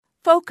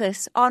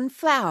Focus on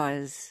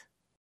flowers.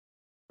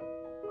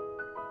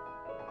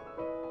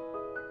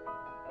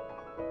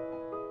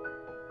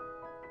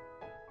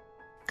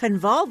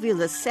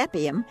 Convolvulus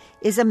sapium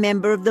is a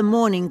member of the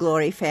morning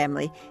glory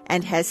family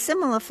and has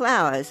similar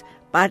flowers,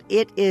 but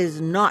it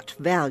is not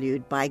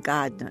valued by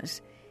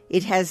gardeners.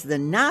 It has the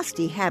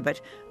nasty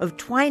habit of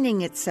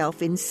twining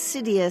itself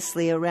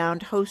insidiously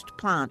around host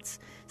plants,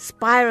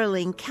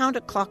 spiraling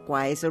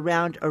counterclockwise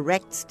around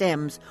erect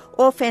stems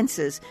or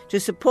fences to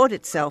support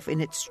itself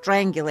in its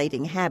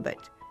strangulating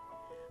habit.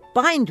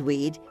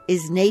 Bindweed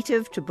is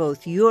native to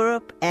both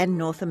Europe and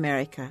North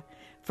America,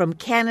 from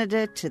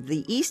Canada to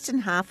the eastern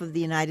half of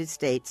the United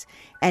States,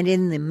 and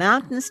in the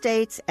mountain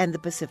states and the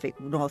Pacific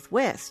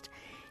Northwest.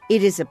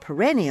 It is a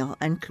perennial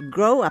and can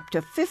grow up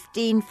to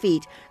 15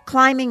 feet,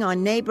 climbing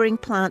on neighboring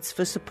plants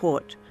for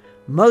support.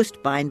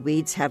 Most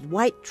bindweeds have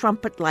white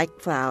trumpet-like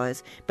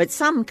flowers, but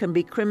some can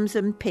be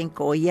crimson,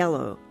 pink, or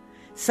yellow.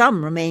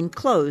 Some remain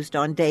closed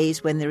on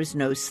days when there is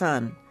no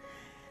sun.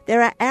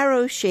 There are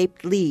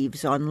arrow-shaped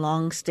leaves on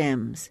long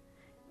stems.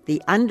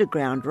 The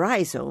underground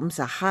rhizomes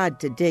are hard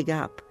to dig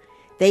up.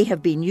 They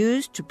have been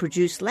used to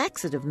produce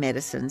laxative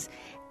medicines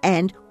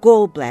and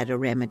gallbladder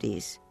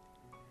remedies.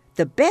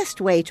 The best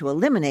way to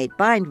eliminate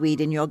bindweed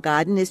in your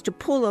garden is to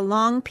pull a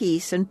long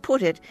piece and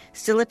put it,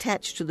 still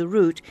attached to the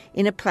root,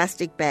 in a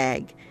plastic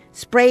bag.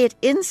 Spray it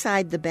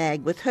inside the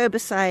bag with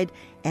herbicide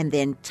and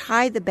then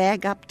tie the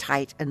bag up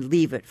tight and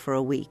leave it for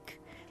a week.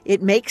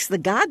 It makes the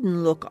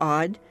garden look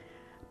odd,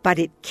 but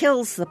it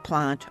kills the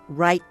plant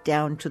right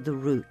down to the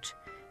root.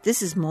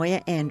 This is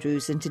Moya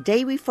Andrews, and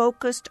today we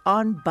focused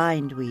on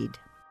bindweed.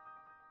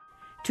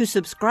 To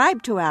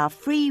subscribe to our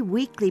free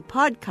weekly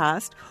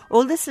podcast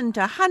or listen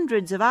to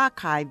hundreds of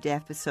archived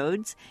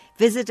episodes,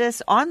 visit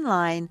us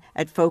online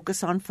at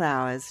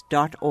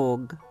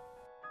focusonflowers.org.